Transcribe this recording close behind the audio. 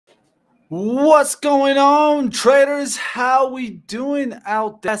What's going on, traders? How we doing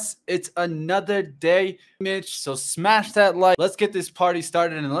out there? Yes, it's another day, Mitch. So smash that like. Let's get this party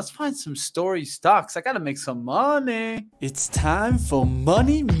started and let's find some story stocks. I gotta make some money. It's time for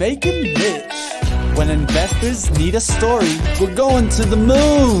Money Making Mitch. When investors need a story, we're going to the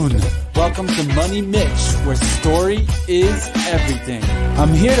moon. Welcome to Money Mitch, where story is everything.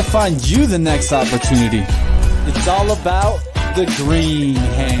 I'm here to find you the next opportunity. It's all about the green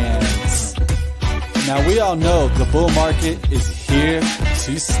hands. Now we all know the bull market is here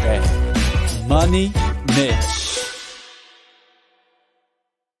to stay. Money Mitch.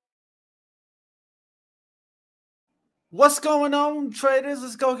 What's going on, traders?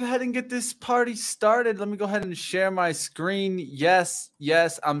 Let's go ahead and get this party started. Let me go ahead and share my screen. Yes,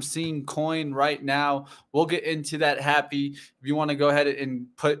 I'm seeing coin right now. We'll get into that happy. If you want to go ahead and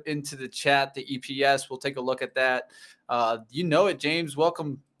put into the chat the EPS, we'll take a look at that. You know it, James.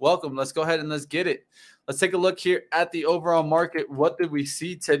 Welcome. Let's go ahead and let's get it. Let's take a look here at the overall market. What did we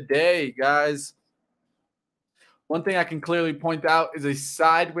see today, guys? One thing I can clearly point out is a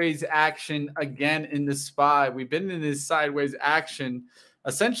sideways action again in the SPY. We've been in this sideways action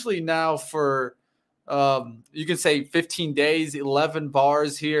essentially now for, you can say 15 days, 11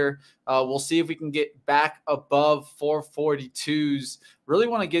 bars here. We'll see if we can get back above 442s. Really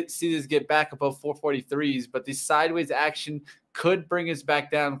want to see this get back above 443s, but the sideways action could bring us back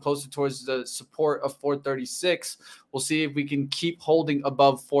down closer towards the support of 436. We'll see if we can keep holding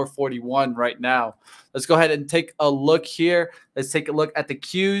above 441 right now. Let's go ahead and take a look here. Let's take a look at the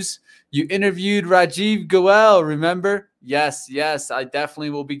Qs. You interviewed Rajiv Goel, remember? Yes, I definitely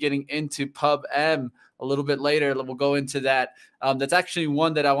will be getting into Pub M a little bit later. We'll go into that. That's actually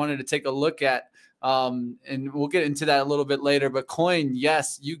one that I wanted to take a look at. And we'll get into that a little bit later. But coin,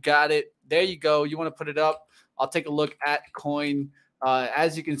 yes, you got it. There you go. You want to put it up. I'll take a look at coin.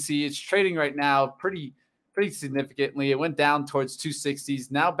 As you can see, it's trading right now pretty significantly. It went down towards 260s,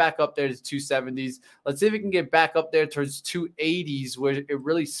 now back up there to 270s. Let's see if we can get back up there towards 280s, where it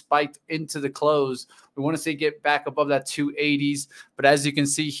really spiked into the close. We want to see it get back above that 280s. But as you can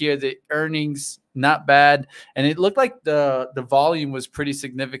see here, the earnings not bad, and it looked like the volume was pretty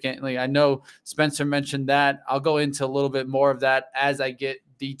significantly. I know Spencer mentioned that. I'll go into a little bit more of that as I get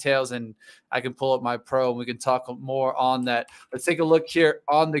details and I can pull up my pro and we can talk more on that. Let's take a look here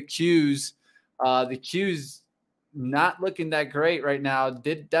on the Qs. The Qs not looking that great right now.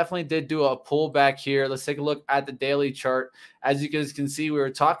 Definitely did do a pullback here. Let's take a look at the daily chart. As you guys can see, we were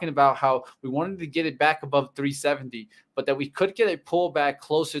talking about how we wanted to get it back above 370, but that we could get a pullback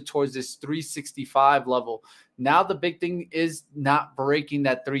closer towards this 365 level. Now the big thing is not breaking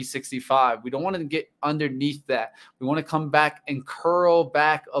that 365. We don't want to get underneath that. We want to come back and curl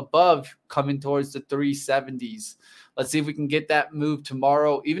back above, coming towards the 370s. Let's see if we can get that move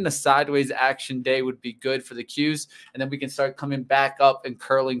tomorrow. Even a sideways action day would be good for the Qs, and then we can start coming back up and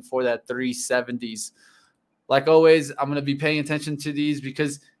curling for that 370s. Like always, I'm going to be paying attention to these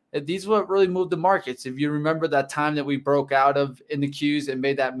because these are what really moved the markets. If you remember that time that we broke out of in the Qs and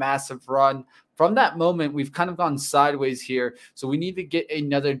made that massive run, from that moment, we've kind of gone sideways here. So we need to get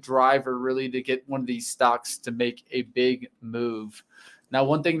another driver really to get one of these stocks to make a big move. Now,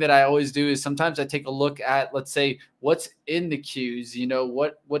 one thing that I always do is sometimes I take a look at, let's say, what's in the Qs. You know,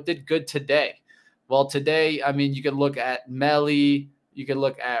 what did good today? Well, today, I mean, you can look at Melly, you can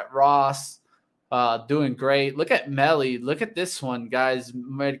look at Ross, doing great. Look at Melly. Look at this one, guys.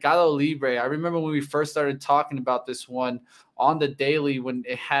 Mercado Libre. I remember when we first started talking about this one on the daily when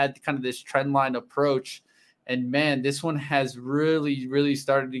it had kind of this trend line approach. And man, this one has really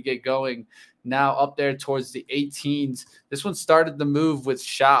started to get going now up there towards the 18s. This one started the move with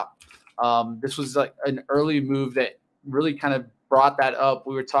Shop. This was like an early move that really kind of brought that up.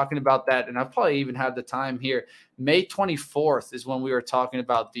 We were talking about that, and I probably even have the time here. May 24th is when we were talking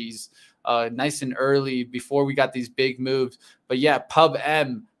about these nice and early before we got these big moves. But yeah, Pub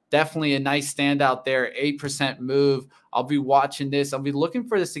M, definitely a nice standout there, 8% move. I'll be watching this. I'll be looking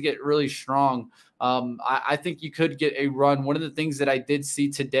for this to get really strong. I think you could get a run. One of the things that I did see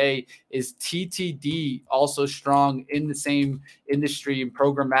today is TTD also strong in the same industry and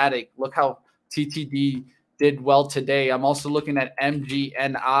programmatic. Look how TTD did well today. I'm also looking at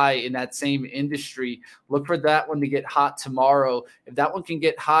MGNI in that same industry. Look for that one to get hot tomorrow. If that one can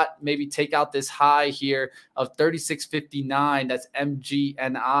get hot, maybe take out this high here of 36.59. That's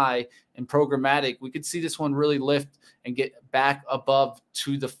MGNI and programmatic. We could see this one really lift and get back above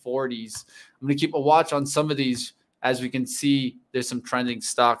to the 40s. I'm going to keep a watch on some of these. As we can see, there's some trending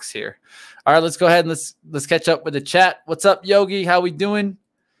stocks here. All right, let's go ahead and let's catch up with the chat. What's up, Yogi? How we doing?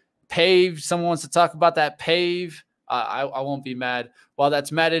 Pave. Someone wants to talk about that Pave. I won't be mad. Well,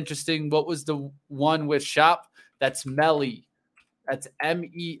 that's mad interesting. What was the one with shop? That's Meli. That's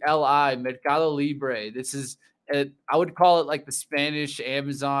Meli, Mercado Libre. This is, I would call it like the Spanish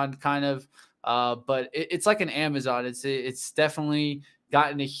Amazon kind of, but it's like an Amazon. It's definitely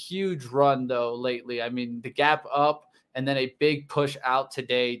gotten a huge run though lately. I mean, the gap up and then a big push out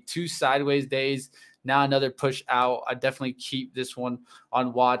today, 2 sideways days. Now another push out. I definitely keep this one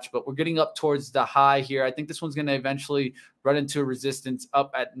on watch, but we're getting up towards the high here. I think this one's going to eventually run into a resistance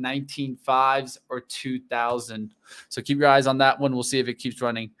up at 19.5s or 2,000. So keep your eyes on that one. We'll see if it keeps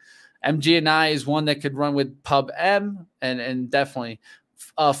running. MG&I is one that could run with Pub M, and definitely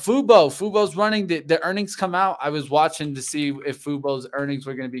Fubo's running. The earnings come out. I was watching to see if Fubo's earnings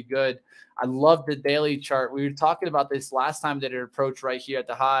were going to be good. I love the daily chart. We were talking about this last time that it approached right here at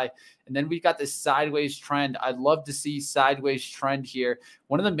the high, and then we got this sideways trend. I'd love to see sideways trend here.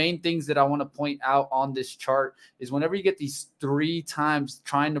 One of the main things that I want to point out on this chart is whenever you get these 3 times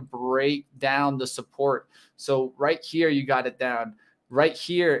trying to break down the support. So right here, you got it down. Right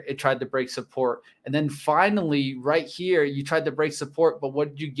here, it tried to break support. And then finally, right here, you tried to break support. But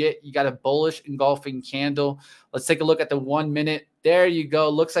what did you get? You got a bullish engulfing candle. Let's take a look at the 1 minute. There you go.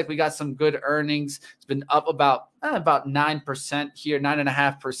 Looks like we got some good earnings. It's been up about 9% here,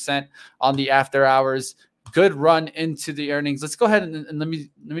 9.5% on the after hours. Good run into the earnings. Let's go ahead and let me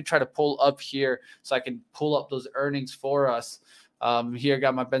try to pull up here so I can pull up those earnings for us. Here, I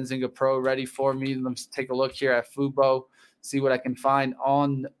got my Benzinga Pro ready for me. Let's take a look here at Fubo. See what I can find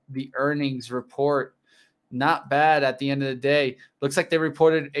on the earnings report. Not bad at the end of the day. Looks like they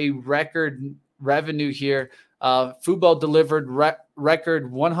reported a record revenue here. Fubo delivered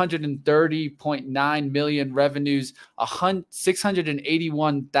record 130.9 million revenues,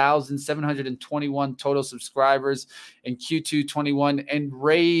 681,721 total subscribers in Q2 21, and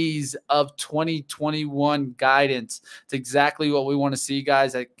raise of 2021 guidance. It's exactly what we want to see,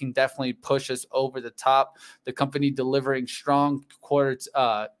 guys. That can definitely push us over the top. The company delivering strong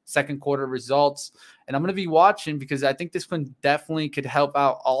second quarter results. And I'm going to be watching because I think this one definitely could help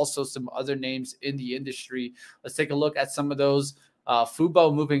out also some other names in the industry. Let's take a look at some of those.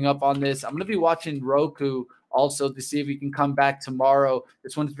 Fubo moving up on this. I'm going to be watching Roku also to see if we can come back tomorrow.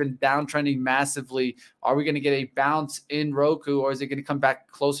 This one's been downtrending massively. Are we going to get a bounce in Roku, or is it going to come back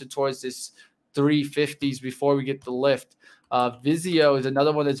closer towards this 350s before we get the lift? Vizio is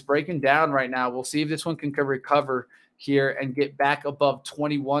another one that's breaking down right now. We'll see if this one can recover here and get back above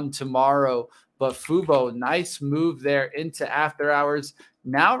 21 tomorrow. But Fubo, nice move there into after hours.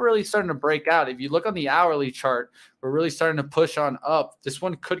 Now really starting to break out. If you look on the hourly chart, we're really starting to push on up. This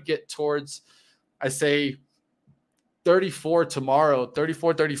one could get towards, I say, 34 tomorrow,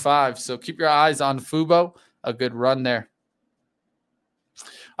 34, 35. So keep your eyes on Fubo. A good run there.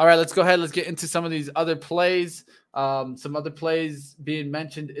 All right, let's go ahead. Let's get into some of these other plays. Some other plays being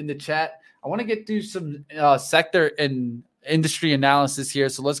mentioned in the chat. I want to get through some sector and industry analysis here.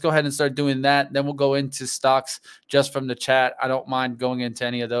 So let's go ahead and start doing that. Then we'll go into stocks just from the chat. I don't mind going into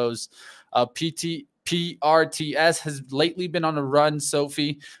any of those. PRTS has lately been on a run,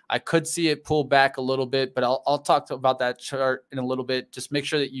 Sophie. I could see it pull back a little bit, but I'll talk about that chart in a little bit. Just make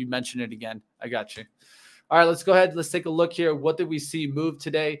sure that you mention it again. I got you. All right, let's go ahead. Let's take a look here. What did we see move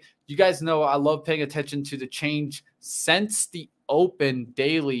today? You guys know I love paying attention to the change since the open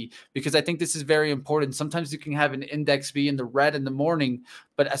daily, because I think this is very important. Sometimes you can have an index be in the red in the morning,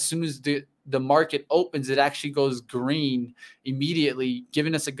 but as soon as the market opens, it actually goes green immediately,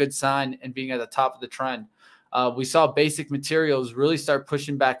 giving us a good sign and being at the top of the trend. We saw basic materials really start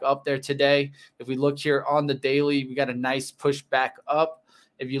pushing back up there today. If we look here on the daily, we got a nice push back up.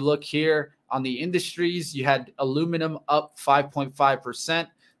 If you look here on the industries, you had aluminum up 5.5%,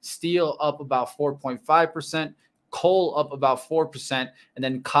 steel up about 4.5%, coal up about 4%, and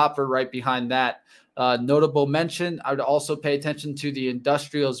then copper right behind that. Notable mention, I would also pay attention to the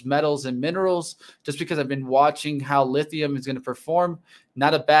industrials, metals, and minerals, just because I've been watching how lithium is going to perform.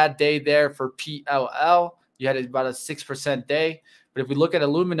 Not a bad day there for PLL. You had about a 6% day. But if we look at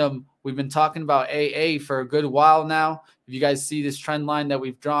aluminum, we've been talking about AA for a good while now. If you guys see this trend line that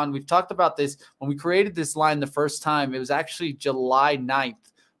we've drawn, we've talked about this. When we created this line the first time, it was actually July 9th.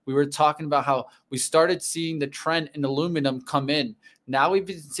 We were talking about how we started seeing the trend in aluminum come in. Now we've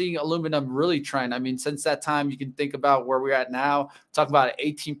been seeing aluminum really trend. I mean, since that time, you can think about where we're at now. Talk about an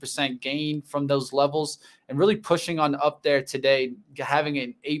 18% gain from those levels and really pushing on up there today, having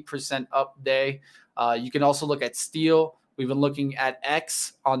an 8% up day. You can also look at steel. We've been looking at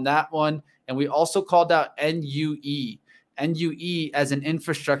X on that one. And we also called out NUE. NUE as an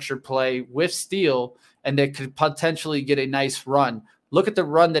infrastructure play with steel, and that could potentially get a nice run. Look at the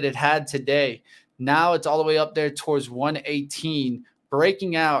run that it had today. Now it's all the way up there towards 118,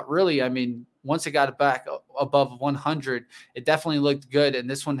 breaking out. Really, I mean, once it got back above 100, it definitely looked good. And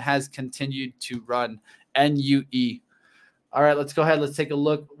this one has continued to run. NUE. All right, let's go ahead. Let's take a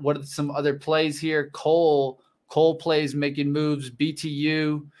look. What are some other plays here? Coal plays making moves.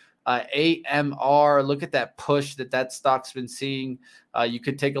 BTU, AMR. Look at that push that stock's been seeing. You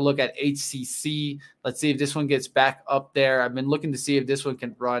could take a look at HCC. Let's see if this one gets back up there. I've been looking to see if this one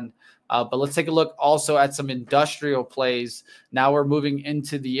can run. But let's take a look also at some industrial plays. Now we're moving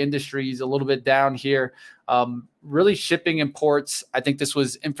into the industries a little bit down here. Really shipping and ports. I think this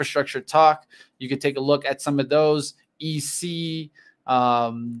was infrastructure talk. You could take a look at some of those. EC.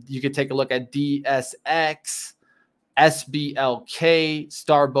 You could take a look at DSX, SBLK,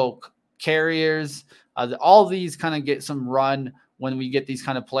 Starbolt Carriers. All these kind of get some run when we get these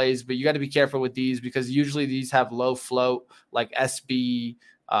kind of plays, but you got to be careful with these because usually these have low float, like SB,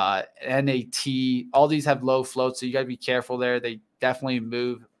 NAT. All these have low float, so you got to be careful there. They definitely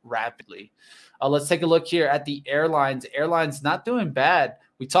move rapidly. Let's take a look here at the airlines. Airlines not doing bad.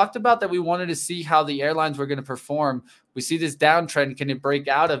 We talked about that we wanted to see how the airlines were going to perform. We see this downtrend. Can it break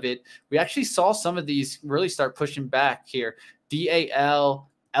out of it? We actually saw some of these really start pushing back here.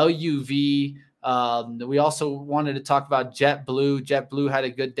 DAL, LUV. We also wanted to talk about JetBlue. JetBlue had a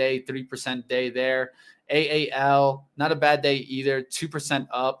good day, 3% day there. AAL, not a bad day either, 2%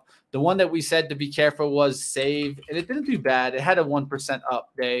 up. The one that we said to be careful was Save, and it didn't do bad. It had a 1% up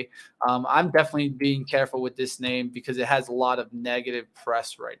day. I'm definitely being careful with this name because it has a lot of negative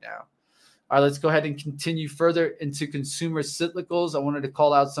press right now. All right, let's go ahead and continue further into consumer cyclicals. I wanted to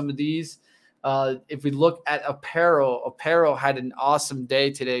call out some of these. If we look at apparel had an awesome day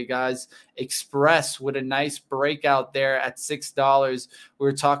today, guys. Express with a nice breakout there at $6. We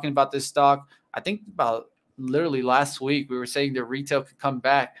were talking about this stock, I think about literally last week. We were saying the retail could come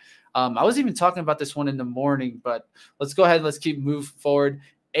back. I was even talking about this one in the morning, but let's go ahead. Let's keep moving forward.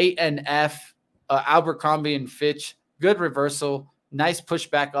 ANF, Abercrombie and Fitch, good reversal. Nice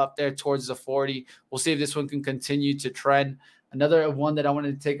pushback up there towards the 40. We'll see if this one can continue to trend. Another one that I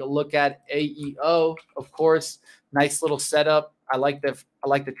wanted to take a look at, AEO, of course, nice little setup. I like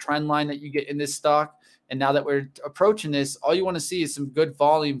the trend line that you get in this stock. And now that we're approaching this, all you want to see is some good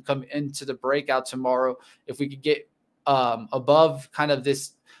volume come into the breakout tomorrow. If we could get above kind of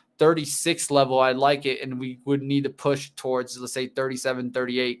this 36 level, I'd like it. And we would need to push towards, let's say, 37,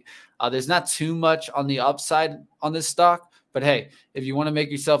 38. There's not too much on the upside on this stock. But hey, if you want to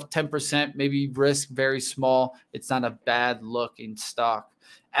make yourself 10%, maybe risk very small, it's not a bad looking stock.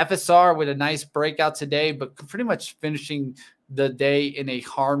 FSR with a nice breakout today, but pretty much finishing the day in a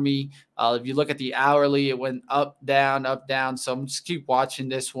harmony. If you look at the hourly, it went up, down, up, down. So I'm just keep watching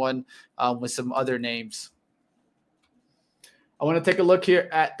this one with some other names. I want to take a look here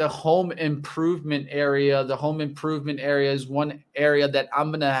at the home improvement area. The home improvement area is one area that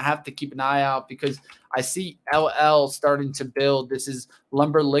I'm going to have to keep an eye out because I see LL starting to build. This is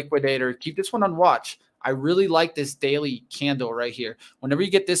Lumber Liquidator. Keep this one on watch. I really like this daily candle right here. Whenever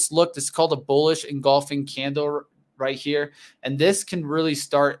you get this look, this is called a bullish engulfing candle right here. And this can really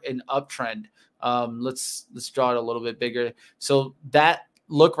start an uptrend. Let's draw it a little bit bigger. So that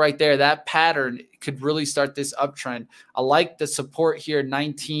look right there, that pattern could really start this uptrend. I like the support here,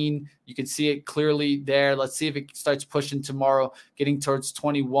 19. You can see it clearly there. Let's see if it starts pushing tomorrow, getting towards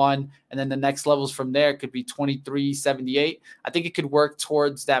 21. And then the next levels from there could be 23.78. I think it could work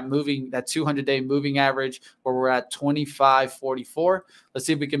towards that 200-day moving average where we're at 25.44. Let's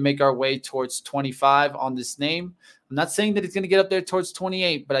see if we can make our way towards 25 on this name. I'm not saying that it's going to get up there towards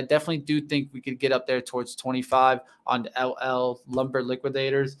 28, but I definitely do think we could get up there towards 25 on LL Lumber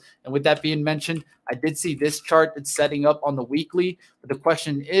Liquidators. And with that being mentioned, I did see this chart that's setting up on the weekly, but the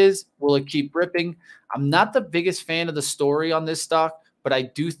question is, will it keep ripping? I'm not the biggest fan of the story on this stock, but I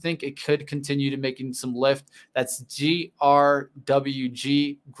do think it could continue to making some lift. That's GRWG,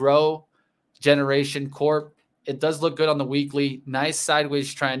 Grow Generation Corp. It does look good on the weekly. Nice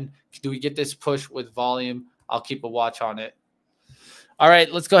sideways trend. Do we get this push with volume? I'll keep a watch on it. All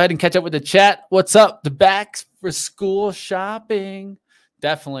right, let's go ahead and catch up with the chat. What's up? The back for school shopping.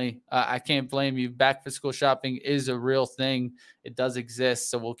 Definitely. I can't blame you. Back for school shopping is a real thing. It does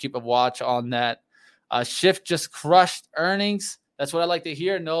exist. So we'll keep a watch on that. Shift just crushed earnings. That's what I like to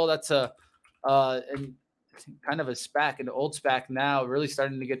hear. No, that's a kind of a SPAC, an old SPAC now, really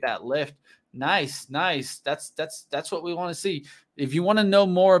starting to get that lift. Nice. That's what we want to see. If you want to know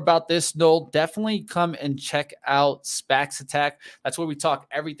more about this, Noel, definitely come and check out SPACs Attack. That's where we talk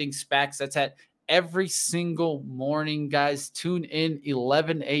everything SPACs. That's at every single morning, guys. Tune in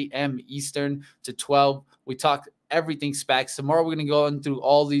 11 a.m. Eastern to 12. We talk everything SPACs. Tomorrow we're going to go in through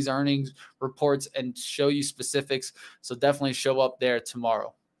all these earnings reports and show you specifics. So definitely show up there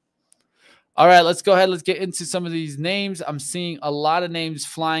tomorrow. All right, let's go ahead. Let's get into some of these names. I'm seeing a lot of names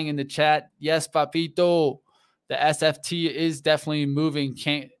flying in the chat. Yes, Papito. The SFT is definitely moving.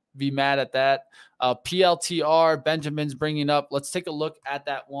 Can't be mad at that. PLTR, Benjamin's bringing up. Let's take a look at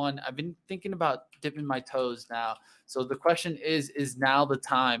that one. I've been thinking about dipping my toes now. So the question is now the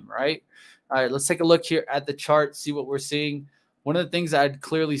time, right? All right, let's take a look here at the chart, see what we're seeing. One of the things I'd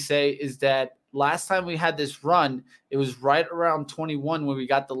clearly say is that last time we had this run, it was right around 21 when we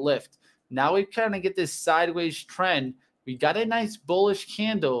got the lift. Now we kind of get this sideways trend. We got a nice bullish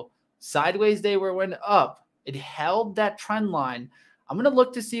candle. Sideways day where it went up. It held that trend line. I'm going to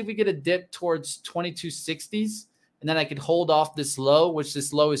look to see if we get a dip towards 2260s. And then I could hold off this low, which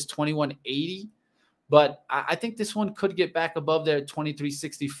this low is 2180. But I think this one could get back above there at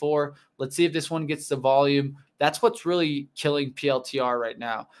 2364. Let's see if this one gets the volume. That's what's really killing PLTR right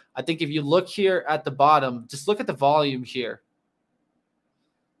now. I think if you look here at the bottom, just look at the volume here.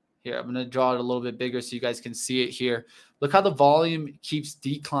 Here, I'm going to draw it a little bit bigger so you guys can see it here. Look how the volume keeps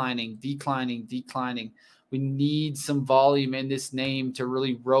declining. We need some volume in this name to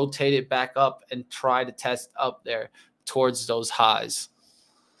really rotate it back up and try to test up there towards those highs.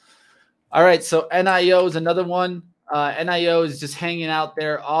 All right, so NIO is another one. NIO is just hanging out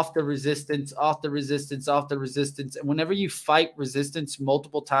there off the resistance. And whenever you fight resistance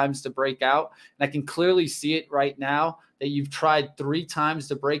multiple times to break out, and I can clearly see it right now that you've tried 3 times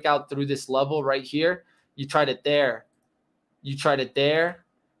to break out through this level right here. You tried it there. You tried it there.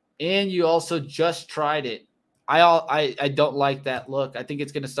 And you also just tried it. I don't like that look. I think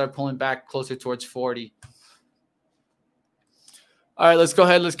it's going to start pulling back closer towards 40. All right, let's go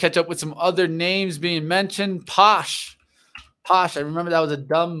ahead. Let's catch up with some other names being mentioned. Posh. I remember that was a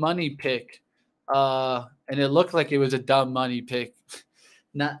dumb money pick. And it looked like it was a dumb money pick.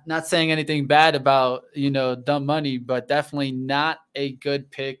 Not saying anything bad about, dumb money, but definitely not a good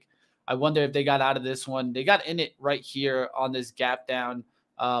pick. I wonder if they got out of this one. They got in it right here on this gap down.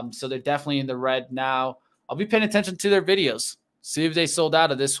 So they're definitely in the red now. I'll be paying attention to their videos. See if they sold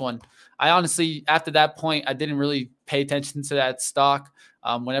out of this one. I honestly, after that point, I didn't really pay attention to that stock.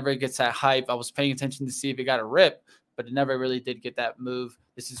 Whenever it gets that hype, I was paying attention to see if it got a rip, but it never really did get that move.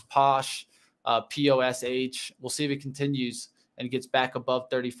 This is Posh, POSH. We'll see if it continues and gets back above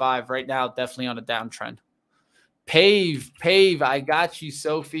 35. Right now, definitely on a downtrend. Pave. I got you,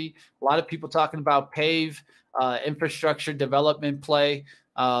 Sophie. A lot of people talking about Pave, infrastructure development play.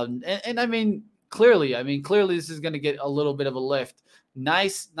 And I mean, clearly this is going to get a little bit of a lift.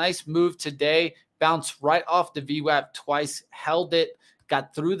 Nice move today. Bounced right off the VWAP twice, held it,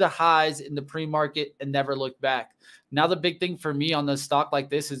 got through the highs in the pre-market and never looked back. Now the big thing for me on the stock like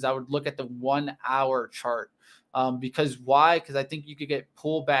this is I would look at the 1 hour chart. Because why? Because I think you could get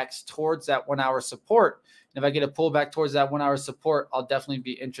pullbacks towards that 1 hour support. And if I get a pullback towards that 1 hour support, I'll definitely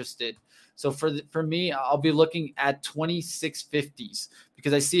be interested. So for me, I'll be looking at 2650s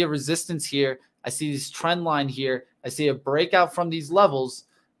because I see a resistance here. I see this trend line here. I see a breakout from these levels.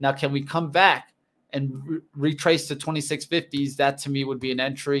 Now, can we come back and retrace to 2650s? That to me would be an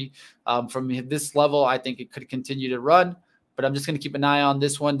entry. From this level, I think it could continue to run, but I'm just going to keep an eye on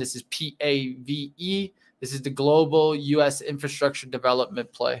this one. This is PAVE. This is the global U.S. infrastructure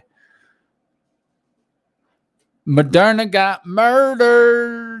development play. Moderna got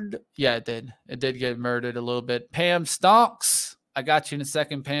murdered. Yeah, it did. It did get murdered a little bit. Pam stonks. I got you in a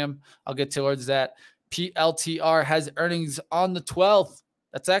second, Pam. I'll get towards that. PLTR has earnings on the 12th.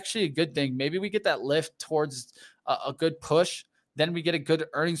 That's actually a good thing. Maybe we get that lift towards a good push. Then we get a good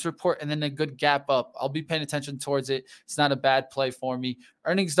earnings report and then a good gap up. I'll be paying attention towards it. It's not a bad play for me.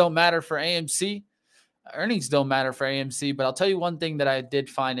 Earnings don't matter for AMC. But I'll tell you one thing that I did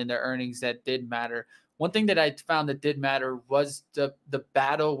find in their earnings that did matter. One thing that I found that did matter was the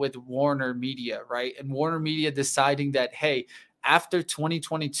battle with Warner Media, right? And Warner Media deciding that, hey, after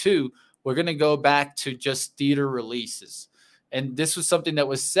 2022, we're going to go back to just theater releases. And this was something that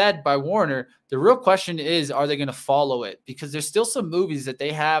was said by Warner. The real question is, are they going to follow it? Because there's still some movies that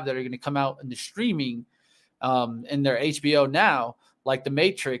they have that are going to come out in the streaming in their HBO now, like The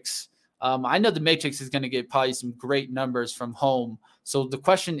Matrix. I know The Matrix is going to get probably some great numbers from home. So the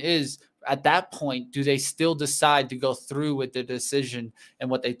question is, at that point, do they still decide to go through with the decision and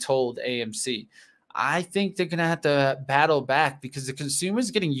what they told AMC? I think they're going to have to battle back because the consumer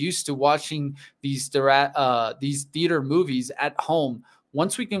is getting used to watching these theater movies at home.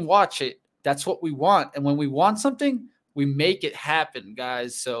 Once we can watch it, that's what we want. And when we want something, we make it happen,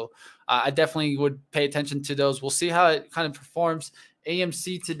 guys. So I definitely would pay attention to those. We'll see how it kind of performs.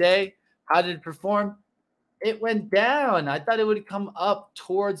 AMC today, how did it perform? It went down. I thought it would come up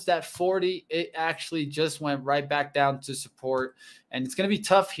towards that 40. It actually just went right back down to support. And it's going to be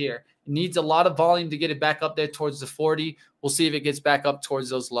tough here. It needs a lot of volume to get it back up there towards the 40. We'll see if it gets back up towards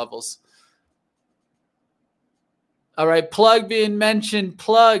those levels. All right, Plug being mentioned.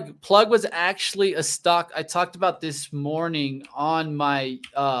 Plug was actually a stock I talked about this morning on my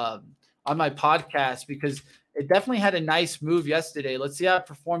podcast because it definitely had a nice move yesterday. Let's see how it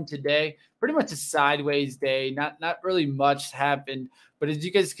performed today. Pretty much a sideways day. Not really much happened, but as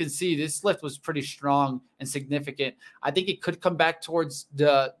you guys can see, this lift was pretty strong and significant. I think it could come back towards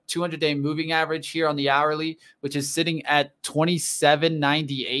the 200-day moving average here on the hourly, which is sitting at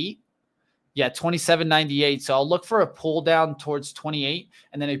 27.98. Yeah, 27.98. So I'll look for a pull down towards 28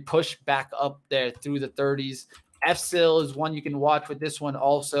 and then a push back up there through the 30s. FSIL is one you can watch with this one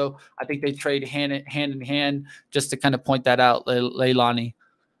also. I think they trade hand in hand, just to kind of point that out, Leilani.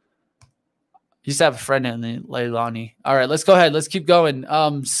 Used to have a friend named Leilani. All right, let's go ahead. Let's keep going.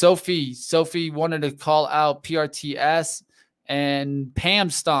 Sophie wanted to call out PRTS and Pam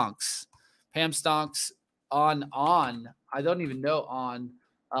Stonks. Pam Stonks on. I don't even know on.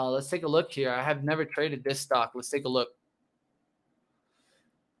 Let's take a look here. I have never traded this stock. Let's take a look.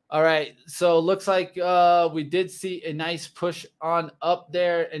 All right, so it looks like we did see a nice push on up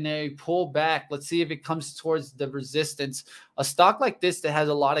there and a pull back. Let's see if it comes towards the resistance. A stock like this that has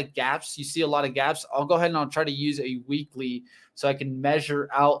a lot of gaps, you see a lot of gaps, I'll go ahead and I'll try to use a weekly so I can measure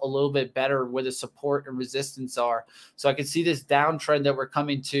out a little bit better where the support and resistance are. So I can see this downtrend that we're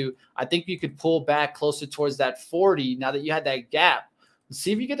coming to. I think you could pull back closer towards that 40 now that you had that gap.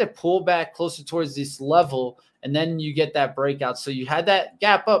 See if you get to pull back closer towards this level, and then you get that breakout. So you had that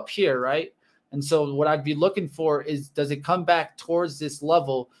gap up here, right? And so what I'd be looking for is, does it come back towards this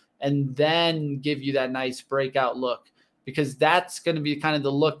level and then give you that nice breakout look? Because that's going to be kind of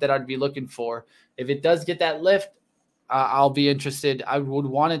the look that I'd be looking for. If it does get that lift, I'll be interested. I would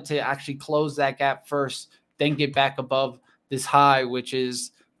want it to actually close that gap first, then get back above this high, which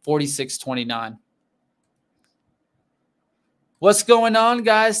is 46.29. What's going on,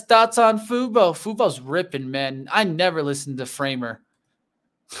 guys? Thoughts on Fubo? Fubo's ripping, man. I never listened to Framer.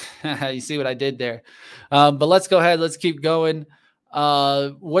 You see what I did there. But let's go ahead. Let's keep going.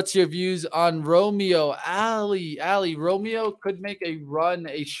 What's your views on Romeo? Ali, Romeo could make a run,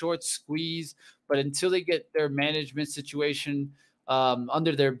 a short squeeze, but until they get their management situation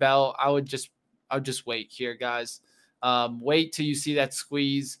under their belt, I would just wait here, guys. Wait till you see that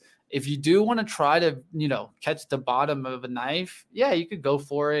squeeze. If you do want to try to, catch the bottom of a knife, yeah, you could go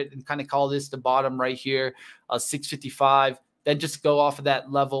for it and kind of call this the bottom right here, 655. Then just go off of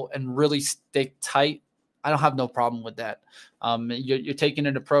that level and really stick tight. I don't have no problem with that. You're taking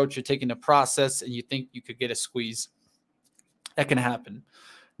an approach, you're taking a process, and you think you could get a squeeze. That can happen.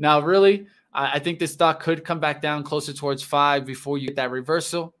 Now, really, I think this stock could come back down closer towards 5 before you get that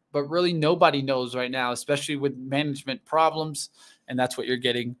reversal. But really, nobody knows right now, especially with management problems. And that's what you're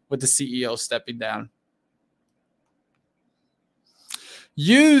getting with the CEO stepping down.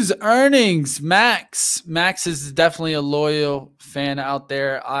 Use earnings. Max is definitely a loyal fan out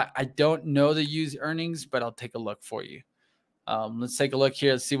there. I don't know the use earnings, but I'll take a look for you. Let's take a look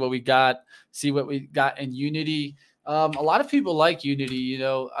here. Let's see what we got. See what we got in Unity. A lot of people like Unity.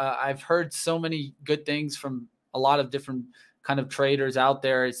 I've heard so many good things from a lot of different kind of traders out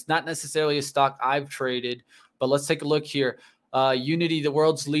there. It's not necessarily a stock I've traded, but let's take a look here. Unity, the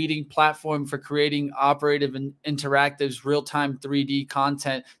world's leading platform for creating operative and interactive real-time 3D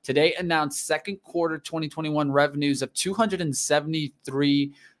content, today announced second quarter 2021 revenues of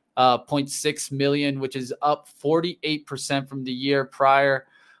 $273.6 million, which is up 48% from the year prior,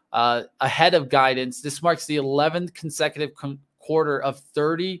 ahead of guidance. This marks the 11th consecutive quarter of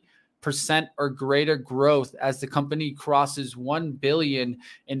 30% or greater growth as the company crosses $1 billion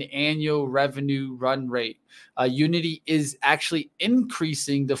in annual revenue run rate. Unity is actually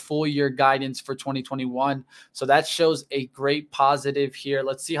increasing the full year guidance for 2021. So that shows a great positive here.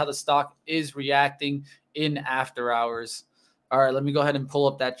 Let's see how the stock is reacting in after hours. All right, let me go ahead and pull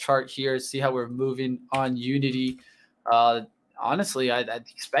up that chart here, see how we're moving on Unity. Honestly, I'd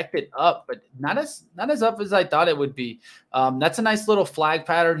expect it up, but not as up as I thought it would be. That's a nice little flag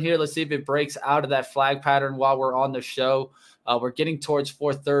pattern here. Let's see if it breaks out of that flag pattern while we're on the show. We're getting towards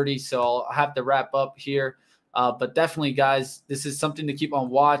 4:30, so I'll have to wrap up here. But definitely, guys, this is something to keep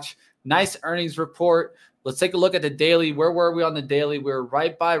on watch. Nice earnings report. Let's take a look at the daily. Where were we on the daily? We're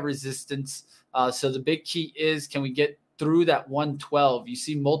right by resistance. So the big key is, can we get through that 112? You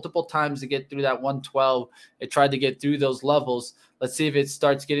see multiple times to get through that 112. It tried to get through those levels. Let's see if it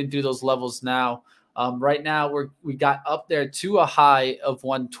starts getting through those levels now. Right now, we got up there to a high of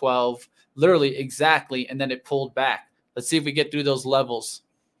 112. literally exactly, and then it pulled back. Let's see if we get through those levels.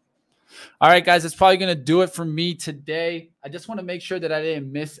 All right, guys, that's probably going to do it for me today. I just want to make sure that I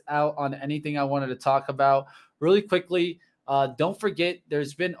didn't miss out on anything I wanted to talk about. Really quickly, don't forget,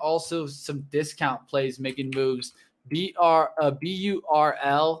 there's been also some discount plays making moves.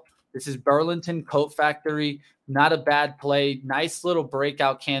 BURL, this is Burlington Coat Factory. Not a bad play. Nice little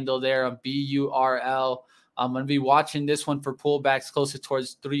breakout candle there on BURL. I'm going to be watching this one for pullbacks closer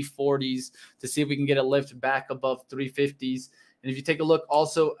towards 340s to see if we can get a lift back above 350s. And if you take a look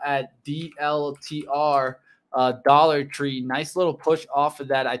also at DLTR, Dollar Tree, nice little push off of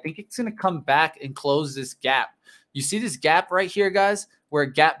that. I think it's going to come back and close this gap. You see this gap right here, guys, where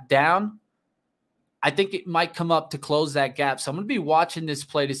it gapped down? I think it might come up to close that gap. So I'm going to be watching this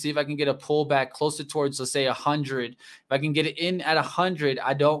play to see if I can get a pullback closer towards, let's say, 100. If I can get it in at 100,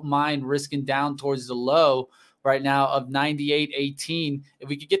 I don't mind risking down towards the low right now of 98.18. If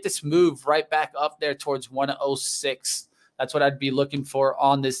we could get this move right back up there towards 106, that's what I'd be looking for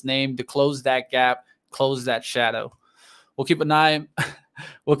on this name to close that gap, close that shadow. We'll keep an eye.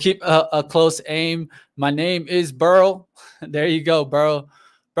 We'll keep a close aim. My name is Burl. There you go, Burl.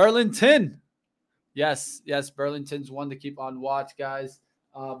 Burlington. Yes, Burlington's one to keep on watch, guys.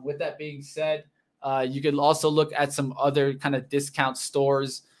 With that being said, you can also look at some other kind of discount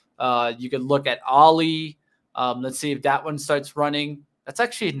stores. You could look at Ollie. Let's see if that one starts running. That's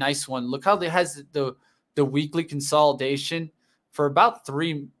actually a nice one. Look how it has the weekly consolidation for about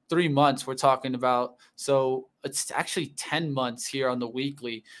three months we're talking about. So it's actually 10 months here on the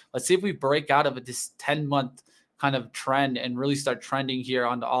weekly. Let's see if we break out of this 10-month kind of trend and really start trending here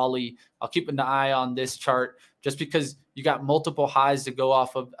on the Ollie. I'll keep an eye on this chart just because you got multiple highs to go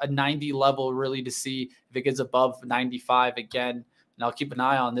off of, a 90 level really to see if it gets above 95 again. And I'll keep an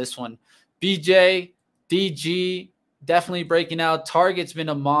eye on this one. BJ, DG, definitely breaking out. Target's been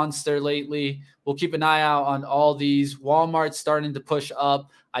a monster lately. We'll keep an eye out on all these. Walmart's starting to push up.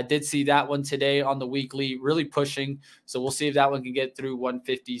 I did see that one today on the weekly, really pushing. So we'll see if that one can get through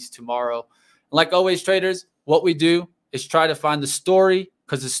 150s tomorrow. And like always, traders, what we do is try to find the story,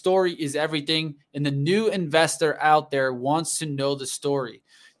 because the story is everything. And the new investor out there wants to know the story.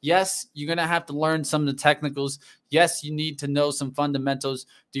 Yes, you're going to have to learn some of the technicals. Yes, you need to know some fundamentals.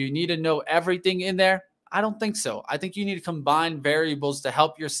 Do you need to know everything in there? I don't think so. I think you need to combine variables to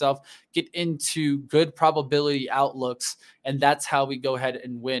help yourself get into good probability outlooks, and that's how we go ahead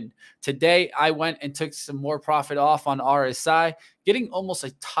and win. Today, I went and took some more profit off on RSI, getting almost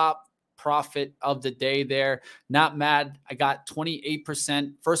a top profit of the day there. Not mad. I got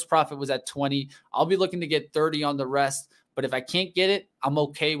 28%. First profit was at 20. I'll be looking to get 30 on the rest, but if I can't get it, I'm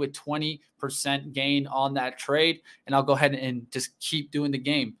okay with 20% gain on that trade, and I'll go ahead and just keep doing the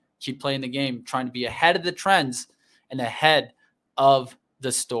game. Keep playing the game, trying to be ahead of the trends and ahead of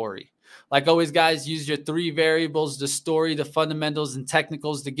the story. Like always, guys, use your three variables, the story, the fundamentals, and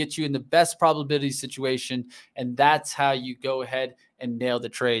technicals to get you in the best probability situation. And that's how you go ahead and nail the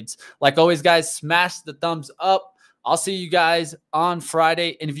trades. Like always, guys, smash the thumbs up. I'll see you guys on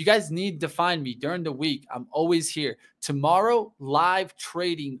Friday. And if you guys need to find me during the week, I'm always here. Tomorrow, live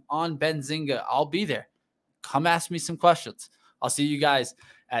trading on Benzinga. I'll be there. Come ask me some questions. I'll see you guys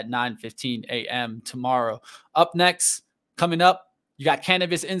at 9:15 a.m. tomorrow. Up next, coming up, you got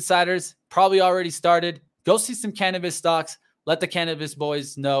Cannabis Insiders. Probably already started. Go see some cannabis stocks. Let the cannabis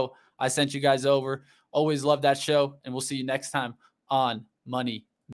boys know I sent you guys over. Always love that show, and we'll see you next time on Money